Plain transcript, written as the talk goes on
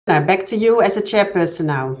Back to you as a chairperson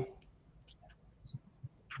now.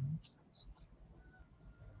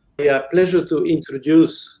 A pleasure to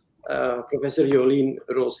introduce Professor Jolien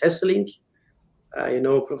Roos-Hesselink. I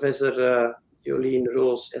know Professor Jolien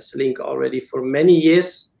Roos-Hesselink already for many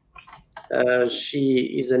years.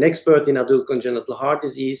 She is an expert in adult congenital heart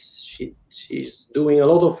disease. She's doing a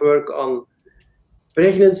lot of work on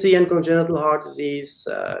pregnancy and congenital heart disease.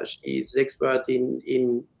 She's expert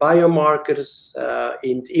in biomarkers,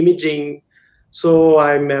 in imaging. So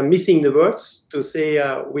I'm missing the words to say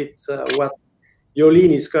with what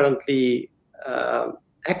Jolien is currently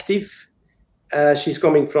active. She's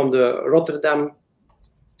coming from the Rotterdam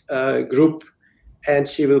group, and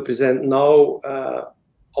she will present now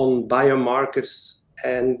on biomarkers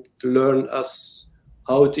and learn us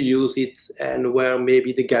how to use it and where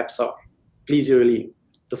maybe the gaps are. Please, Jolien,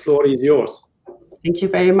 the floor is yours. Thank you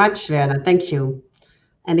very much, Werner. Thank you.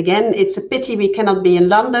 And again, it's a pity we cannot be in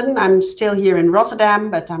London. I'm still here in Rotterdam,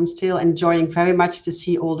 but I'm still enjoying very much to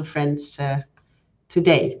see all the friends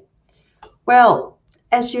today. Well,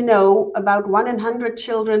 as you know, about 1 in 100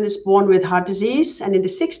 children is born with heart disease, and in the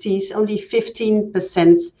 60s, only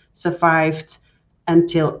 15% survived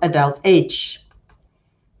until adult age.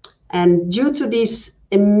 And due to these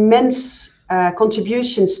immense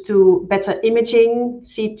contributions to better imaging,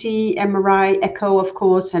 CT, MRI, echo, of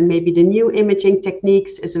course, and maybe the new imaging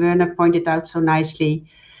techniques, as Werner pointed out so nicely,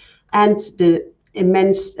 and the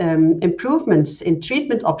immense improvements in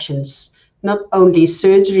treatment options, not only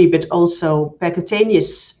surgery, but also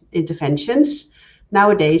percutaneous interventions.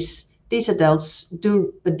 Nowadays, these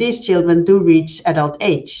children do reach adult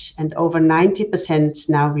age, and over 90%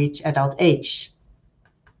 now reach adult age.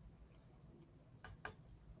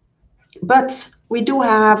 But we do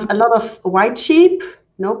have a lot of white sheep,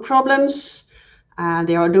 no problems.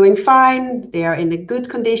 They are doing fine. They are in a good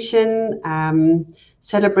condition,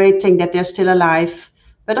 celebrating that they're still alive.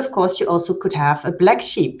 But of course, you also could have a black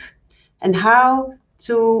sheep. And how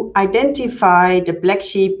to identify the black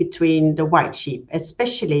sheep between the white sheep,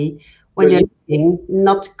 especially when you're looking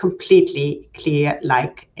not completely clear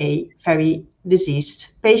like a very diseased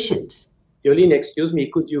patient. Jolien, excuse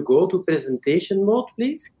me, could you go to presentation mode,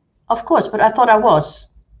 please? Of course, but I thought I was.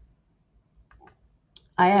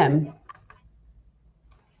 I am.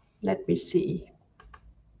 Let me see.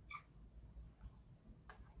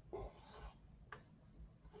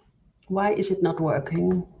 Why is it not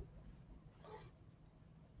working?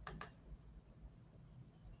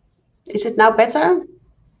 Is it now better?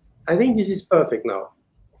 I think this is perfect now.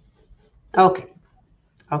 Okay.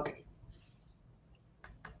 Okay.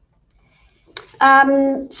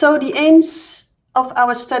 So the aims of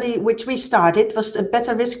our study, which we started, was a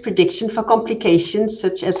better risk prediction for complications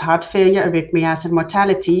such as heart failure, arrhythmias, and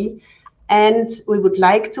mortality. And we would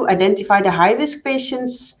like to identify the high-risk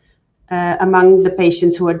patients among the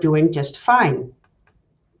patients who are doing just fine.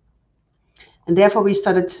 And therefore, we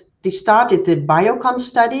started the BioCon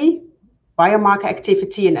study, biomarker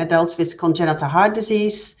activity in adults with congenital heart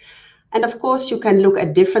disease. And of course, you can look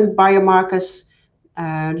at different biomarkers,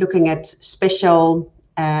 looking at special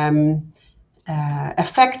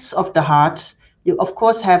effects of the heart. You, of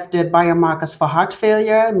course, have the biomarkers for heart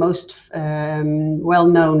failure. Most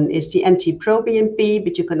well-known is the NT-proBNP,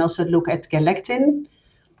 but you can also look at galectin.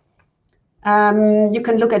 You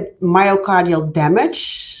can look at myocardial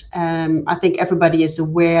damage. I think everybody is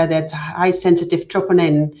aware that high-sensitive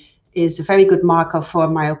troponin is a very good marker for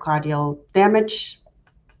myocardial damage.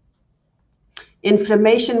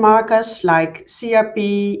 Inflammation markers like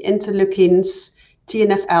CRP, interleukins,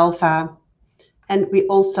 TNF-alpha, and we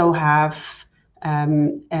also have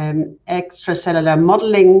extracellular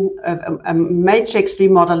modeling, matrix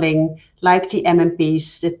remodeling, like the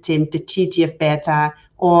MMPs, the TIMP, the TGF-beta,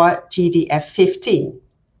 or GDF15.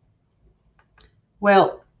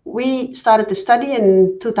 Well, we started the study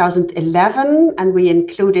in 2011, and we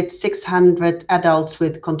included 600 adults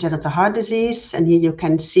with congenital heart disease. And here you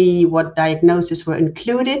can see what diagnoses were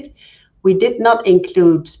included. We did not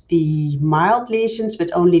include the mild lesions, but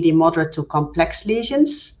only the moderate to complex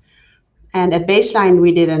lesions. And at baseline,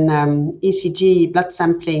 we did an ECG, blood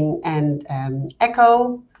sampling, and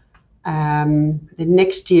echo. The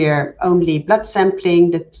next year, only blood sampling.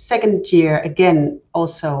 The second year, again,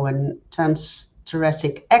 also a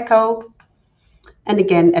transthoracic echo. And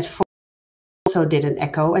again, at 4, also did an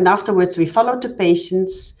echo. And afterwards, we followed the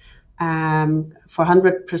patients for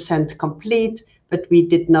 100% complete, but we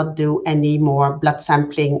did not do any more blood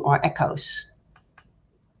sampling or echoes.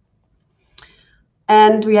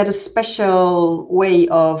 And we had a special way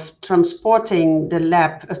of transporting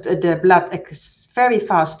the blood very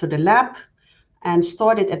fast to the lab and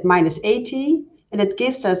stored it at -80. and it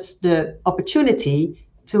gives us the opportunity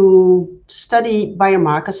to study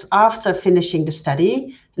biomarkers after finishing the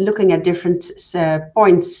study, looking at different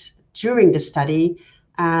points during the study.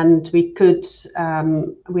 And we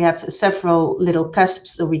have several little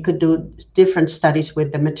cusps, so we could do different studies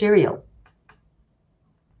with the material.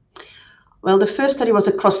 Well, the first study was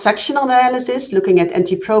a cross-sectional analysis looking at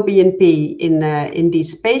NT-proBNP in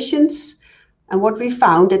these patients. And what we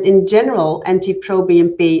found that in general,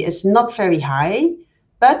 NT-proBNP is not very high,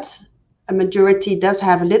 but a majority does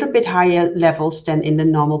have a little bit higher levels than in the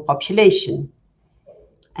normal population.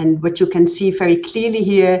 And what you can see very clearly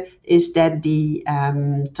here is that the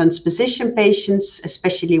transposition patients,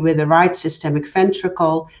 especially with the right systemic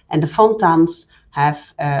ventricle and the Fontans, have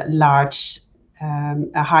a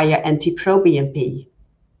higher NT-proBNP.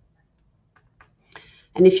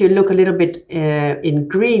 And if you look a little bit in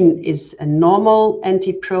green is a normal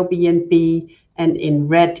NT-proBNP, and in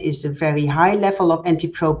red is a very high level of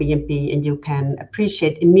NT-proBNP, and you can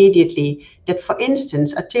appreciate immediately that, for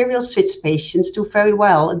instance, arterial switch patients do very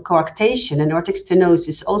well in coarctation, and aortic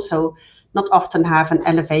stenosis also not often have an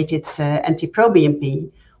elevated NT-proBNP,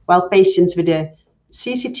 while patients with a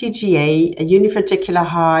CCTGA, a univentricular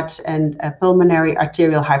heart, and a pulmonary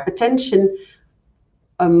arterial hypertension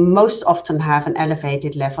most often have an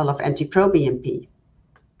elevated level of NT-proBNP.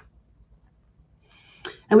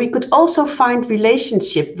 And we could also find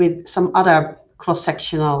relationship with some other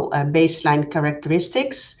cross-sectional baseline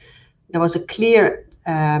characteristics. There was a clear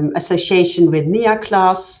association with NIA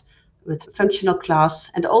class, with functional class,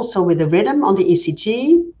 and also with the rhythm on the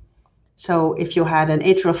ECG. So if you had an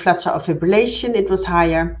atrial flutter or fibrillation, it was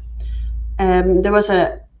higher. There was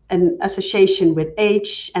an association with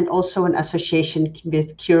age and also an association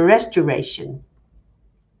with QRS duration.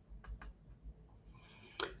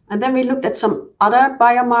 And then we looked at some other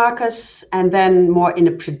biomarkers, and then more in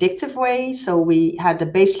a predictive way. So we had the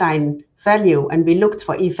baseline value and we looked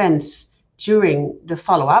for events during the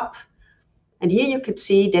follow-up. And here you could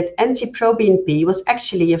see that NT-proBNP was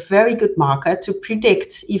actually a very good marker to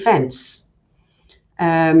predict events.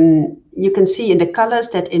 You can see in the colors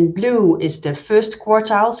that in blue is the first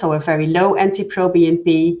quartile, so a very low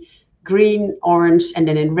NT-proBNP, green, orange, and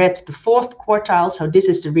then in red the fourth quartile. So this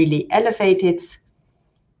is the really elevated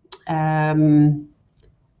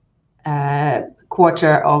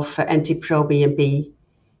quarter of NT-proBNP.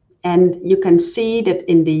 And you can see that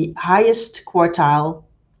in the highest quartile,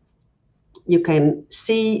 you can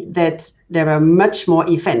see that there are much more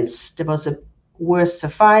events. There was a worse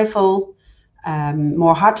survival,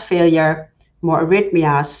 more heart failure, more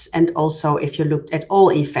arrhythmias, and also if you looked at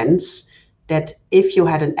all events, that if you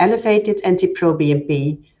had an elevated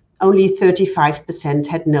NT-proBNP, only 35%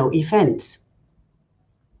 had no event.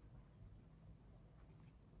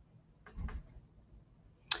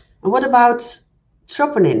 And what about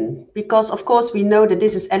troponin? Because of course we know that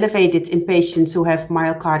this is elevated in patients who have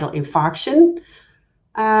myocardial infarction.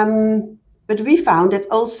 But we found that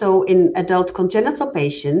also in adult congenital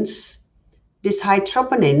patients, this high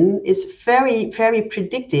troponin is very, very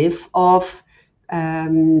predictive of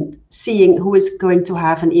seeing who is going to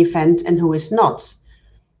have an event and who is not.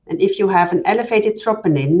 And if you have an elevated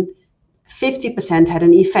troponin, 50% had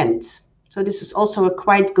an event. So this is also a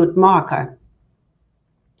quite good marker.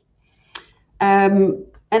 And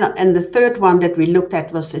the third one that we looked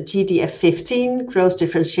at was a GDF15, gross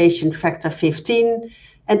differentiation factor 15.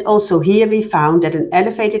 And also here we found that an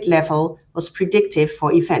elevated level was predictive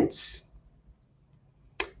for events.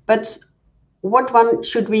 But what one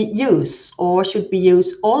should we use, or should we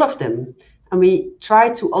use all of them? And we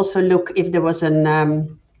tried to also look if there was an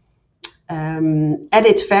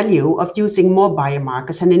added value of using more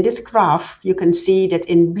biomarkers. And in this graph, you can see that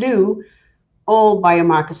in blue, all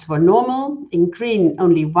biomarkers were normal. In green,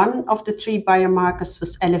 only one of the three biomarkers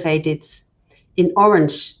was elevated. In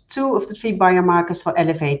orange, 2 of the 3 biomarkers were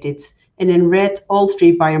elevated. And in red, all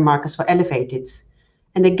 3 biomarkers were elevated.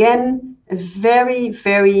 And again, a very,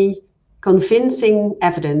 very convincing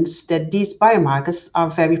evidence that these biomarkers are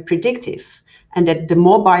very predictive, and that the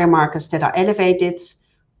more biomarkers that are elevated,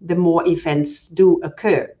 the more events do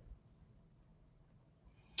occur.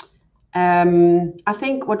 I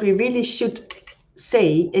think what we really should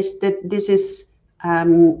say is that this is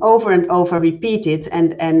over and over repeated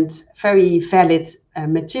and very valid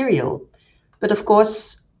material. But of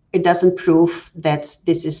course, it doesn't prove that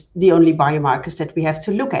this is the only biomarkers that we have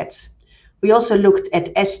to look at. We also looked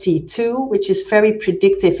at ST2, which is very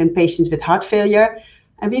predictive in patients with heart failure.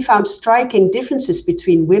 And we found striking differences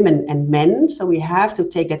between women and men. So we have to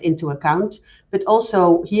take that into account. But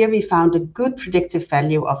also here we found a good predictive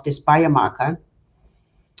value of this biomarker.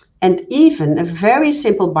 And even a very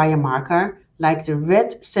simple biomarker like the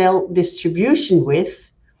red cell distribution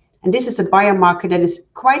width. And this is a biomarker that is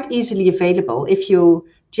quite easily available. If you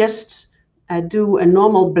just do a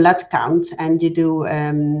normal blood count and you do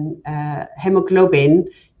hemoglobin,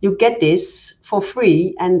 you get this for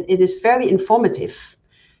free, and it is very informative.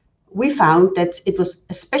 We found that it was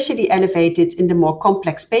especially elevated in the more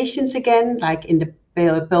complex patients again, like in the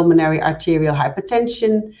pulmonary arterial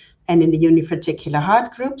hypertension and in the univentricular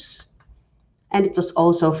heart groups. And it was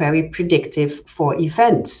also very predictive for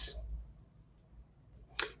events.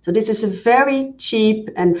 So this is a very cheap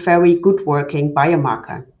and very good working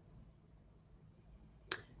biomarker.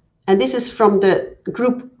 And this is from the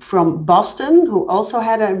group from Boston, who also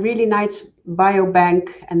had a really nice biobank,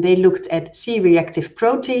 and they looked at C-reactive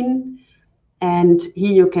protein. And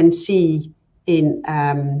here you can see in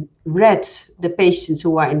red the patients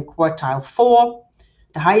who are in quartile 4,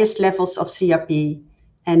 the highest levels of CRP,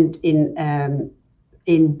 and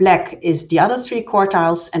in black is the other 3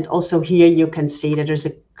 quartiles. And also here you can see that there's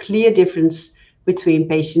a clear difference between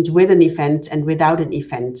patients with an event and without an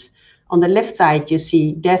event. On the left side, you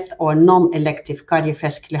see death or non-elective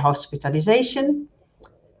cardiovascular hospitalization.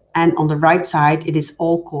 And on the right side, it is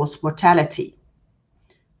all-cause mortality.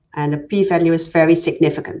 And the p-value is very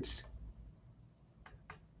significant.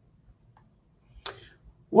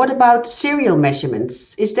 What about serial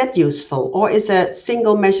measurements? Is that useful, or is a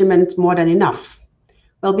single measurement more than enough?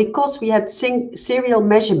 Well, because we had serial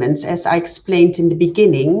measurements, as I explained in the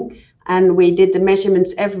beginning, and we did the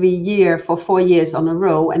measurements every year for 4 years on a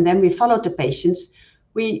row, and then we followed the patients,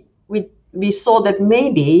 we saw that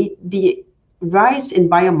maybe the rise in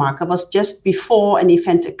biomarker was just before an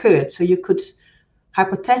event occurred. So you could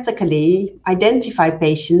hypothetically identify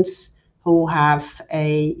patients who have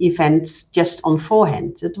a event just on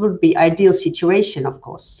forehand. It would be ideal situation, of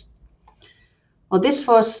course. Well, this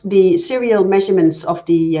was the serial measurements of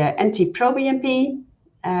the NT-proBNP,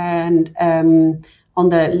 and on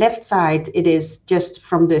the left side, it is just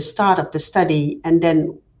from the start of the study, and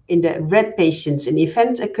then in the red patients, an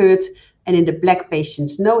event occurred, and in the black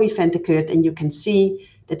patients, no event occurred. And you can see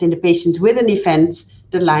that in the patients with an event,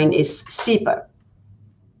 the line is steeper.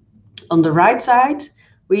 On the right side,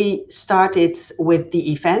 we started with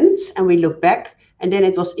the event, and we look back, and then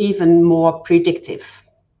it was even more predictive.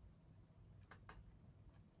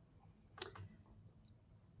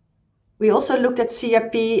 We also looked at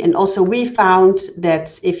CRP, and also we found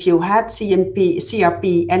that if you had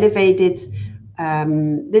CRP elevated,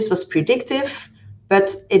 this was predictive,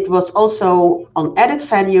 but it was also on added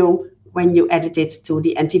value when you added it to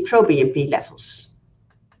the NT-proBNP levels.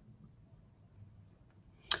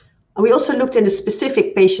 And we also looked in a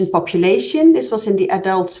specific patient population. This was in the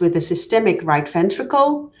adults with a systemic right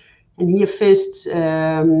ventricle. And here first,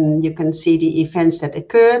 you can see the events that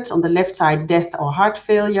occurred. On the left side, death or heart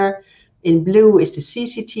failure. In blue is the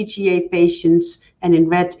CCTGA patients, and in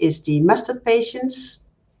red is the mustard patients.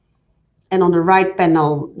 And on the right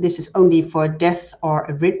panel, this is only for death or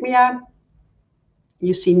arrhythmia.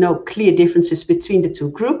 You see no clear differences between the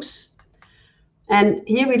 2 groups. And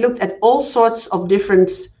here we looked at all sorts of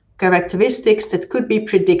different characteristics that could be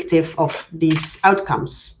predictive of these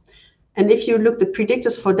outcomes. And if you look at the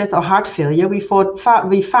predictors for death or heart failure, we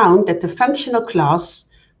found that the functional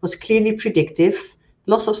class was clearly predictive.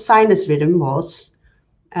 Loss of sinus rhythm was,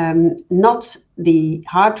 not the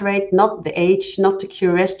heart rate, not the age, not the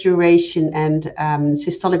QRS duration, and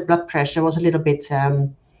systolic blood pressure was a little bit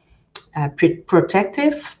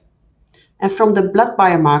protective. And from the blood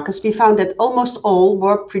biomarkers, we found that almost all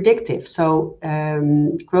were predictive. So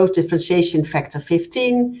growth differentiation factor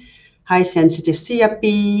 15, high sensitive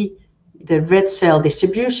CRP, the red cell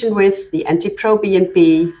distribution width, the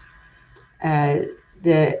NT-proBNP,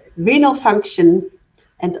 the renal function,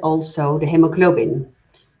 and also the hemoglobin.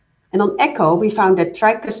 And on echo, we found that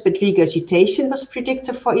tricuspid regurgitation was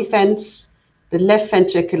predictive for events, the left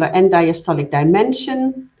ventricular end diastolic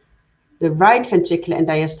dimension, the right ventricular end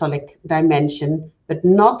diastolic dimension, but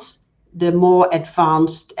not the more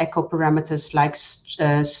advanced echo parameters like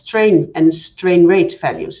strain and strain rate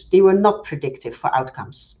values. They were not predictive for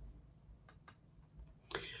outcomes.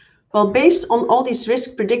 Well, based on all these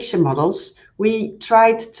risk prediction models, we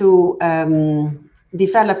tried to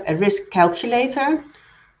develop a risk calculator,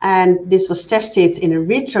 and this was tested in a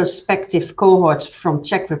retrospective cohort from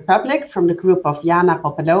Czech Republic, from the group of Jana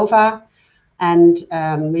Popelova, and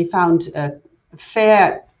we found a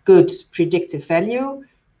fair, good predictive value,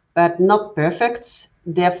 but not perfect.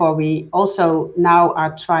 Therefore, we also now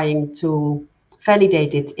are trying to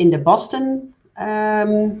validate it in the Boston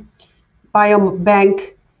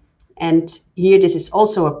biobank. And here, this is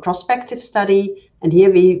also a prospective study. And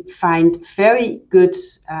here we find very good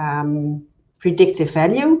predictive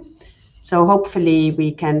value. So hopefully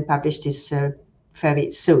we can publish this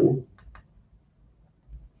very soon.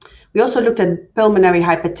 We also looked at pulmonary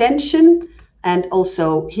hypertension, and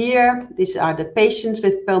also here, these are the patients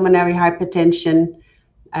with pulmonary hypertension.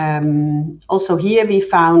 Also here we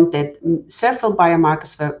found that several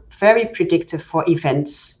biomarkers were very predictive for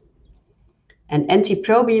events. And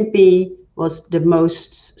NT-proBNP was the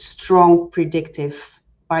most strong predictive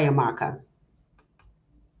biomarker.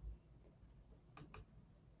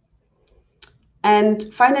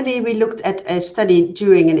 And finally, we looked at a study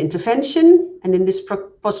during an intervention. And in this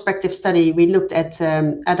prospective study, we looked at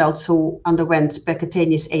adults who underwent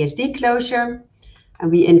percutaneous ASD closure. And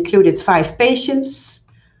we included 5 patients.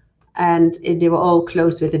 And they were all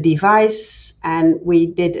closed with a device. And we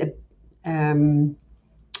did a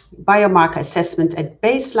biomarker assessment at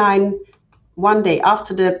baseline, 1 day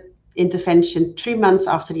after the intervention, 3 months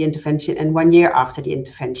after the intervention, and 1 year after the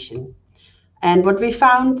intervention. And what we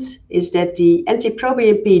found is that the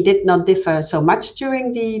NT-proBNP did not differ so much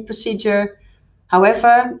during the procedure.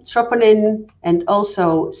 However, troponin and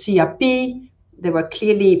also CRP, they were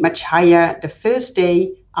clearly much higher the first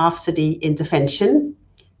day after the intervention.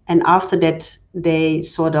 And after that, they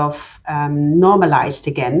sort of normalized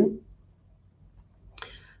again.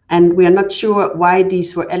 And we are not sure why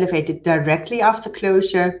these were elevated directly after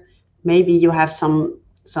closure. Maybe you have some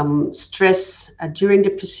stress during the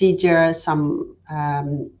procedure, some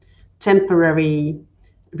temporary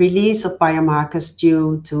release of biomarkers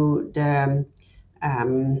due to the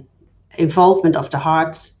involvement of the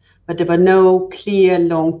heart, but there were no clear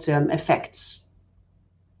long-term effects.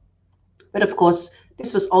 But of course,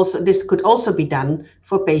 this could also be done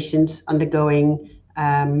for patients undergoing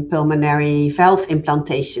pulmonary valve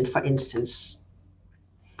implantation, for instance.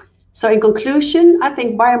 So in conclusion, I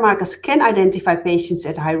think biomarkers can identify patients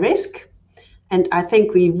at high risk, and I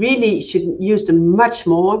think we really should use them much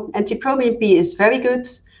more. NT-proBNP is very good,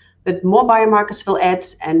 but more biomarkers will add,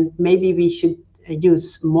 and maybe we should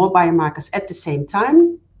use more biomarkers at the same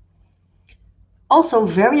time. Also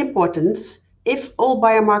very important, if all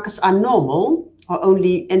biomarkers are normal, or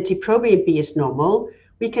only NT-proBNP is normal,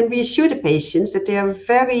 we can reassure the patients that they are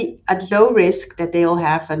very at low risk, that they will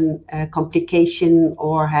have a complication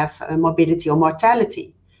or have a morbidity or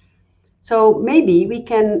mortality. So maybe we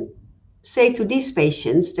can say to these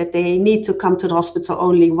patients that they need to come to the hospital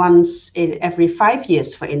only once every 5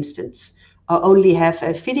 years, for instance, or only have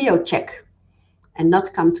a video check and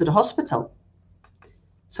not come to the hospital.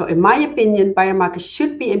 So in my opinion, biomarkers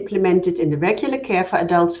should be implemented in the regular care for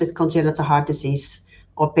adults with congenital heart disease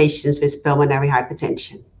or patients with pulmonary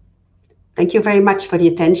hypertension. Thank you very much for the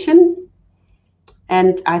attention.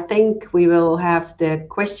 And I think we will have the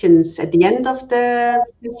questions at the end of the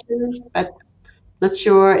session, but not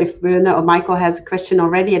sure if Werner or Michael has a question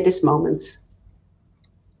already at this moment.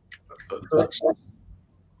 First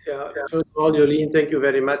of all, Jolien, thank you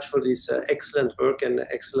very much for this excellent work and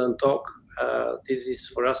excellent talk. This is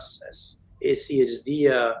for us as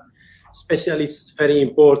ACHD specialists very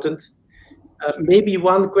important. Maybe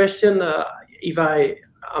one question, if I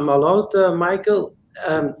am allowed, Michael.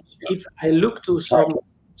 If I look to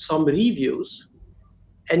some reviews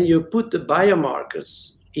and you put the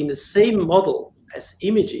biomarkers in the same model as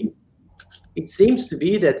imaging, it seems to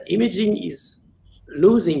be that imaging is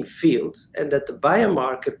losing field and that the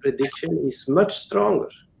biomarker prediction is much stronger.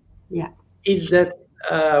 Yeah. Is that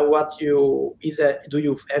do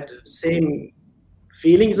you have the same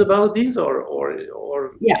feelings about this, or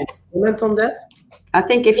yeah. Can you comment on that? I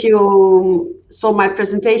think if you saw my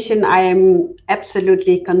presentation, I am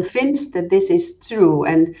absolutely convinced that this is true.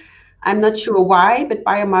 And I'm not sure why, but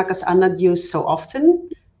biomarkers are not used so often.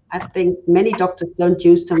 I think many doctors don't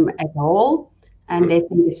use them at all. And they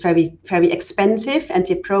think it's very, very expensive.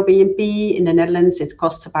 NT-proBNP in the Netherlands, it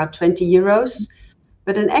costs about 20 euros.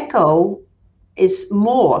 But an echo is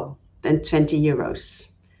more than 20 euros.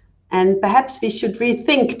 And perhaps we should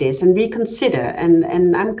rethink this and reconsider. And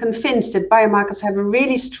I'm convinced that biomarkers have a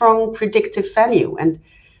really strong predictive value.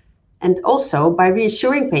 And also by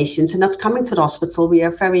reassuring patients and not coming to the hospital, we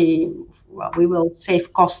will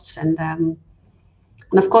save costs. And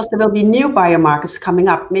of course, there will be new biomarkers coming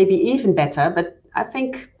up, maybe even better. But I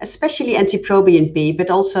think especially NT-proBNP, but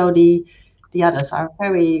also the others are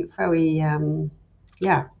very, very,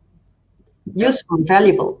 useful and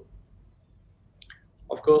valuable.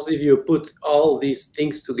 Of course, if you put all these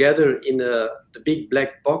things together in the big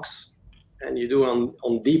black box and you do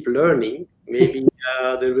on deep learning, maybe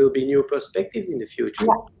there will be new perspectives in the future.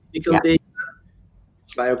 Medical data,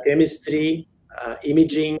 biochemistry,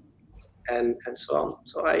 imaging, and so on.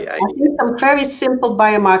 So I think some very simple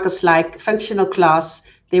biomarkers like functional class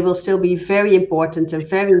they will still be very important and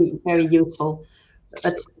very, very useful.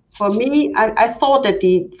 But for me, I thought that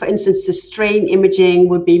for instance, the strain imaging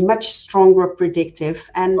would be much stronger predictive,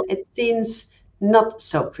 and it seems not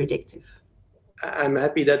so predictive. I'm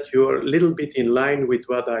happy that you're a little bit in line with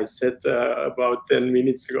what I said about 10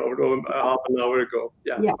 minutes ago, or half an hour ago.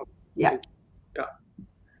 Yeah.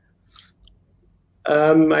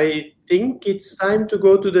 I think it's time to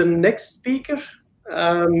go to the next speaker.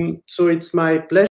 So it's my pleasure